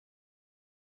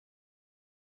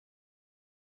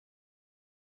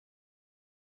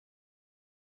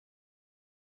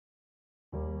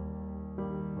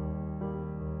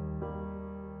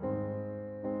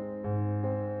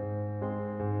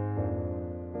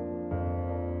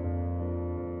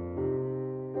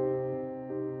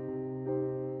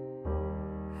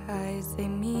eyes, they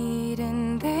meet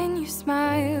and then you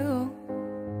smile.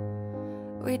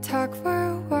 We talk for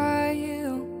a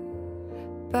while,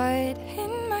 but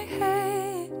in my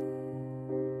head,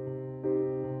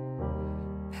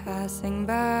 passing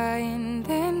by and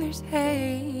then there's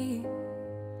hey,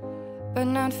 but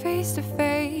not face to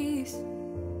face,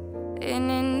 in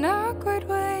an awkward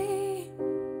way.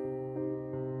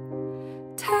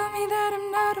 Tell me that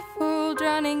I'm not a fool,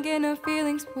 drowning in a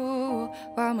feelings pool,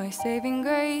 while my saving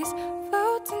grace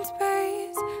floats in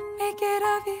space. Make it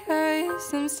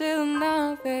obvious I'm still a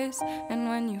novice, and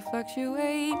when you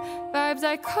fluctuate, vibes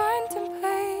I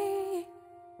contemplate.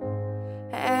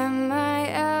 Am I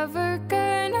ever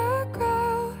gonna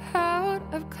grow out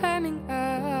of climbing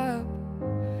up?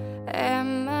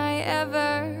 Am I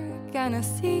ever gonna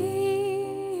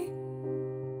see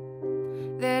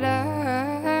that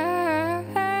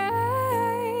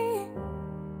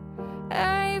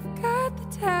I've got the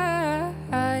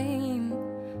time,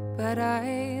 but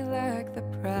I lack the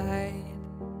pride.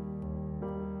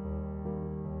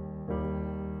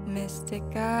 Mystic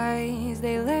eyes,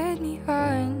 they led me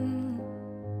on,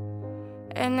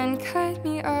 and then cut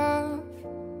me off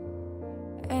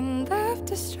and left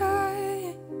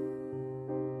distraught.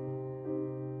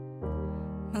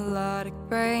 Melodic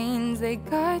brains, they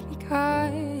got me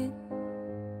caught,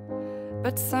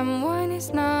 but someone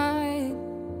is not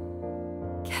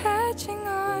catching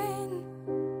on.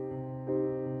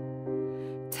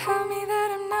 Tell me that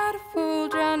I'm not a fool,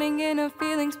 drowning in a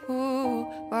feelings pool,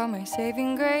 while my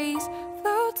saving grace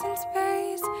floats in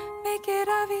space. Make it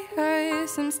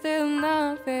obvious I'm still a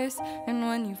novice, and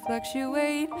when you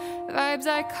fluctuate, vibes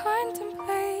I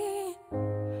contemplate.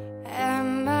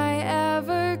 Am I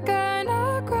ever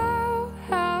gonna grow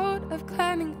out of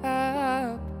climbing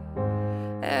up?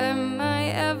 Am I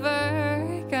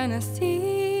ever gonna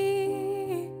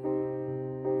see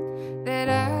that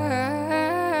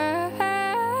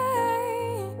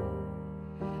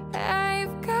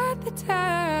I've got the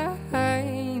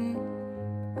time?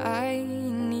 I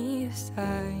need a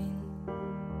sign,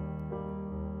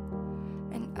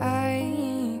 and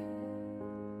I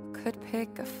could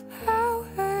pick a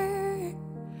flower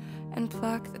and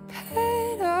pluck the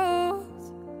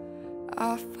petals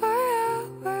off for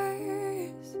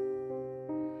hours,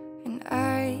 and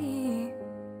I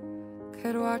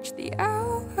could watch the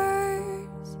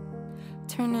hours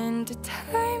turn into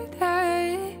time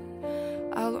that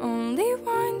I'll only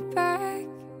want back.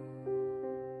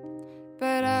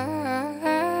 But I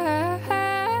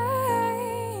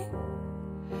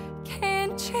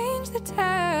can't change the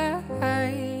tide.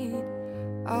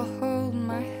 I'll hold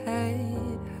my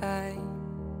head high,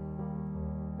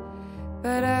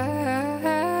 but I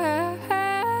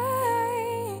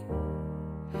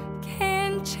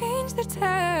can't change the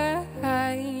tide.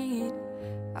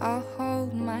 I'll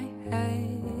hold my head